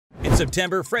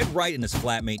September, Fred Wright and his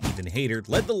flatmate Ethan Hayter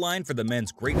led the line for the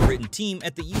men's Great Britain team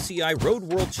at the UCI Road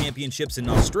World Championships in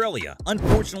Australia.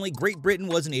 Unfortunately, Great Britain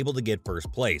wasn't able to get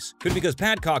first place. Could be because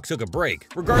Padcock took a break.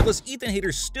 Regardless, Ethan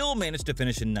Hayter still managed to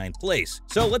finish in 9th place.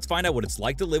 So let's find out what it's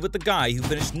like to live with the guy who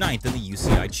finished 9th in the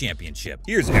UCI Championship.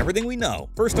 Here's everything we know.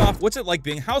 First off, what's it like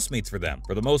being housemates for them?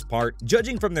 For the most part,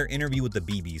 judging from their interview with the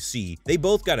BBC, they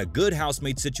both got a good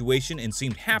housemate situation and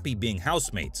seemed happy being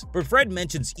housemates. But Fred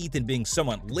mentions Ethan being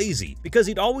somewhat lazy because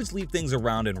he'd always leave things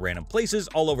around in random places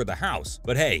all over the house.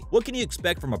 But hey, what can you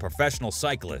expect from a professional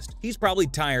cyclist? He's probably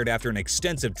tired after an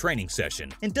extensive training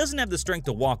session and doesn't have the strength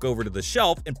to walk over to the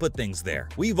shelf and put things there.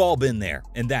 We've all been there,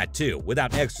 and that too,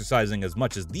 without exercising as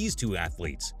much as these two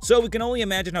athletes. So we can only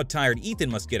imagine how tired Ethan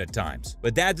must get at times.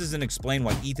 But that doesn't explain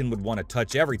why Ethan would want to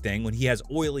touch everything when he has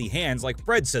oily hands like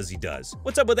Fred says he does.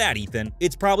 What's up with that, Ethan?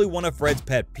 It's probably one of Fred's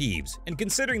pet peeves, and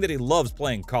considering that he loves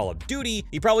playing Call of Duty,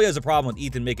 he probably has a problem with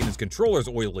Ethan making his controllers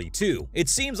oily too. It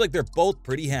seems like they're both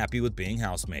pretty happy with being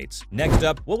housemates. Next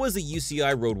up, what was the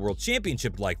UCI Road World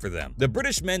Championship like for them? The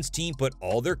British men's team put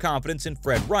all their confidence in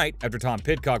Fred Wright after Tom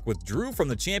Pidcock withdrew from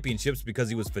the championships because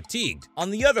he was fatigued.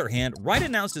 On the other hand, Wright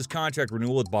announced his contract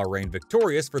renewal with Bahrain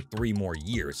Victorious for 3 more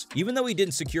years. Even though he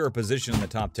didn't secure a position in the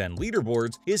top 10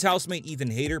 leaderboards, his housemate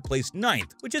Ethan Hayter placed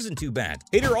 9th, which isn't too bad.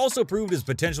 Hayter also proved his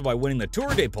potential by winning the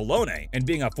Tour de Pologne and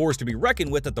being a force to be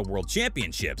reckoned with at the World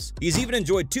Championships. He's even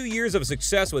enjoyed 2 years of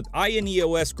success with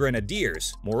INEOS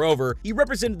Grenadiers. Moreover, he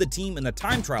represented the team in the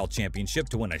time trial championship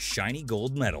to win a shiny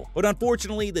gold medal. But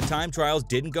unfortunately, the time trials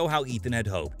didn't go how Ethan had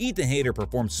hoped. Ethan Hayter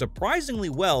performed surprisingly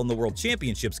well in the World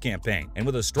Championships campaign, and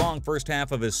with a strong first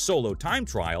half of his solo time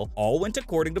trial, all went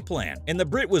according to plan. And the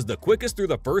Brit was the quickest through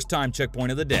the first time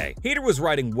checkpoint of the day. Hayter was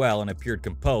riding well and appeared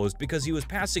composed because he was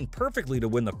passing perfectly to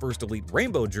win the first elite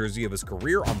rainbow jersey of his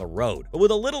career on the road. But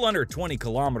with a little under 20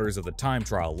 kilometers of the time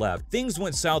trial left, things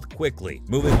went south quickly.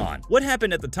 Moving on. What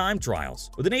happened at the time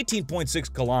trials? With an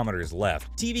 18.6 kilometers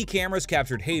left, TV cameras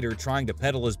captured Hayter trying to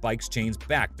pedal his bike's chains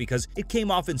back because it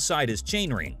came off inside his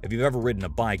chainring. If you've ever ridden a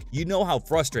bike, you know how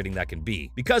frustrating that can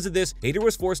be. Because of this, Hayter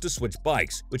was forced to switch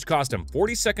bikes, which cost him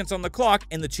 40 seconds on the clock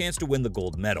and the chance to win the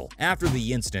gold medal. After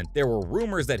the incident, there were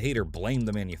rumors that Hayter blamed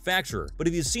the manufacturer, but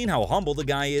if you've seen how humble the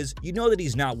guy is, you know that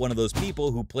he's not one of those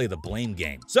people who play the blame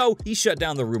game. So he shut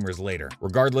down the rumors later.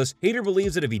 Regardless, Hayter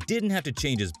believes that if he didn't have to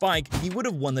change his bike, he would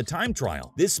have won the time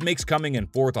trial. This makes coming in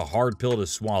 4th a hard pill to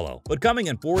swallow, but coming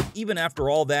in 4th, even after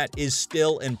all that, is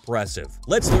still impressive.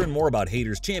 Let's learn more about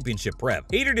Hayter's championship prep.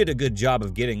 Hayter did a good job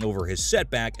of getting over his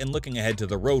setback and looking ahead to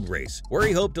the road race, where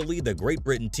he hoped to lead the Great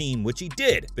Britain team, which he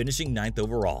did, finishing 9th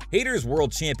overall. Hayter's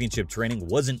World Championship training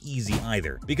wasn't easy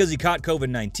either, because he caught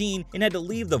COVID-19 and had to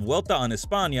leave the Vuelta a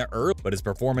España early, but his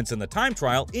performance in the time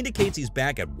trial indicates he's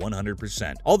back at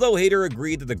 100%. Although Hayter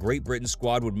agreed that the Great Britain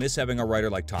squad would miss having a rider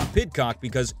like Tom Pidcock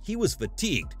because he was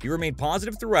fatigued, he remained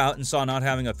positive throughout and saw not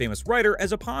having a famous rider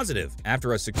as a positive.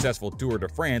 After a successful Tour de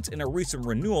France and a recent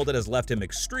renewal that has left him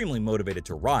extremely motivated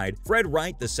to ride, Fred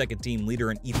Wright, the second team leader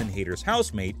and Ethan Hayter's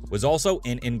housemate, was also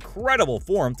in incredible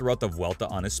form throughout the Vuelta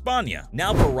a España.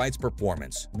 Now for Wright's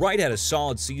performance. Wright had a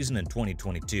solid season in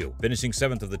 2022, finishing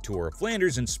 7th of the Tour of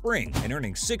Flanders in spring and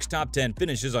earning 6 top 10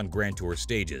 finishes on Grand Tour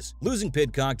stages. Losing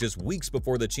Pidcock just weeks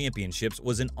before the championships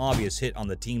was an obvious hit on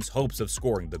the team's hopes of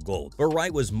scoring the gold, but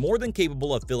Wright was more than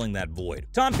capable of filling that void.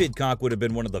 Tom Pidcock would have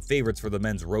been one of the favorites for the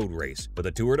men's road race, but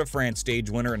the Tour de France stage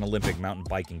winner and Olympic mountain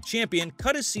biking champion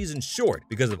cut his season short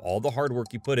because of all the hard work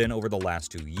he put in over the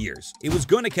last 2 years. It was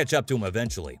going to catch up to him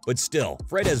eventually, but still,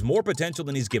 Fred has more potential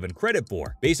than he's given credit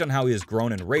for, based on how he has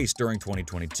grown and raced during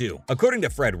 2022. According to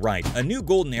Fred Wright, a new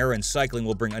golden era in cycling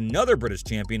will bring another British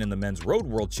champion in the men's Road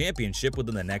World Championship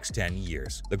within the next 10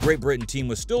 years. The Great Britain team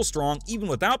was still strong even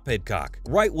without Pidcock.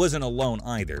 Wright wasn't alone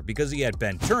either, because he had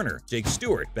Ben Turner, Jake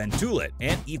Stewart, Ben Tulett,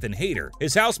 and Ethan Hayter,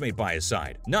 his housemate, by his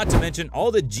side. Not to mention,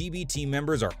 all the GB team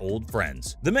members are old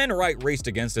friends. The men Wright raced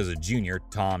against as a junior,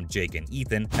 Tom, Jake, and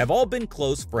Ethan, have all been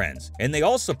close friends, and they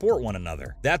all support one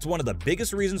another. That's one of the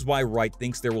biggest reasons why Wright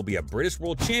thinks there will be a British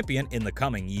world champion in the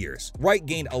coming years. Wright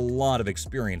gained a lot of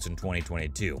experience in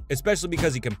 2022, especially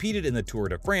because he competed in the Tour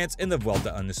de France and the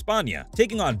Vuelta a España,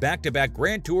 taking on back-to-back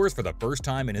Grand Tours for the first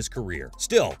time in his career.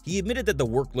 Still, he admitted that the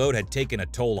workload had taken a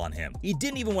toll on him. He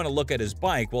didn't even want to look at his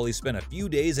bike while he spent a few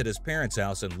days at his parents'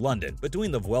 house in London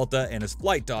between the Vuelta and his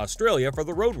flight to Australia for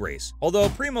the road race. Although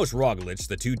Primož Roglič,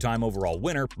 the 2-time overall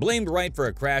winner, blamed Wright for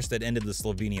a crash that ended the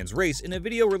Slovenian's race in a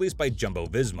video released by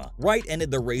Jumbo-Visma. Wright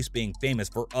ended the race being famous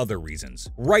for other reasons.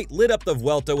 Wright lit up the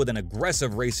Vuelta with an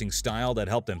aggressive racing style that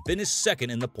helped him finish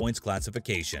 2nd in the points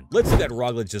classification. Let's look at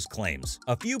Roglič's claims.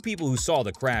 A few people who saw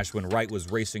the crash when Wright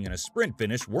was racing in a sprint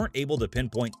finish weren't able to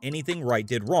pinpoint anything Wright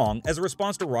did wrong cycling as a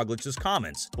response to Roglic's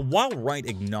comments. But while Wright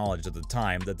acknowledged at the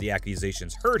time that the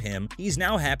accusations hurt him, he's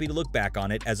now happy to look back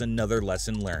on it as another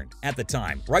lesson learned. At the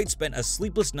time, Wright spent a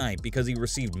sleepless night because he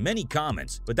received many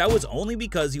comments, but that was only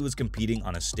because he was competing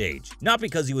on a stage, not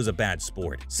because he was a bad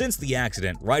sport. Since the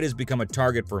accident, Wright has become a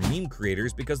target for meme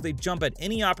creators because they jump at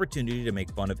any opportunity to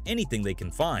make fun of anything they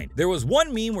can find. There was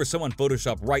one meme where someone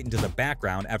photoshopped Wright into the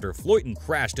background after Floyton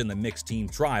crashed in the mixed team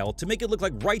trial to make it look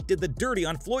like Wright did the dirty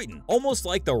on Floyton, almost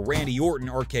like the Randy Orton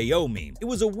RKO meme. It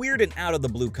was a weird and out of the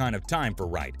blue kind of time for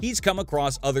Wright. He's come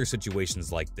across other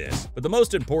situations like this, but the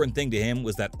most important thing to him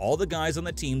was that all the guys on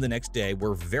the team the next day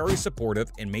were very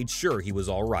supportive and made sure he was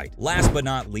alright. Last but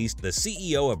not least, the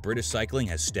CEO of British Cycling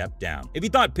has stepped down. If you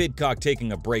thought Pidcock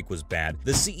taking a break was bad,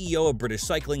 the CEO of British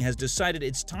Cycling has decided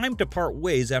it's time to part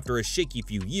ways after a shaky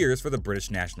few years for the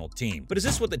British national team. But is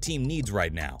this what the team needs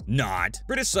right now? Not.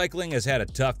 British Cycling has had a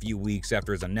tough few weeks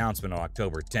after his announcement on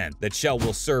October 10th that Shell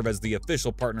will serve as the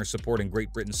official partner supporting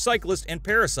Great Britain cyclists and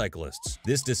paracyclists.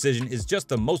 This decision is just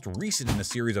the most recent in a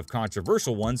series of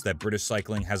controversial ones that British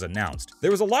Cycling has announced.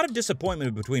 There was a lot of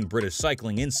disappointment between British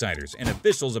Cycling insiders and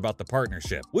officials about the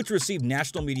partnership, which received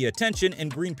national media attention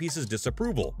and Greenpeace's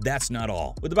disapproval. That's not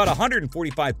all. With about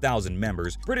 145,000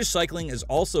 members, British Cycling is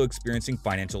also experiencing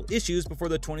financial issues before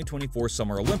the 2024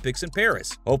 Summer Olympics in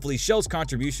Paris. Hopefully, Shell's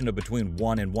contribution of between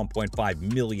 £1 and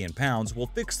 £1.5 million will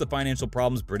fix the financial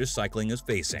problems British Cycling is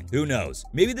facing. Who knows?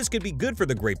 Maybe this could be good for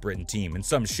the Great Britain team in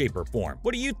some shape or form.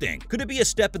 What do you think? Could it be a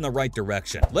step in the right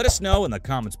direction? Let us know in the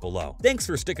comments below. Thanks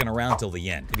for sticking around till the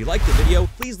end. If you liked the video,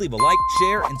 please leave a like,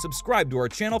 share, and subscribe to our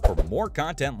channel for more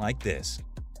content like this.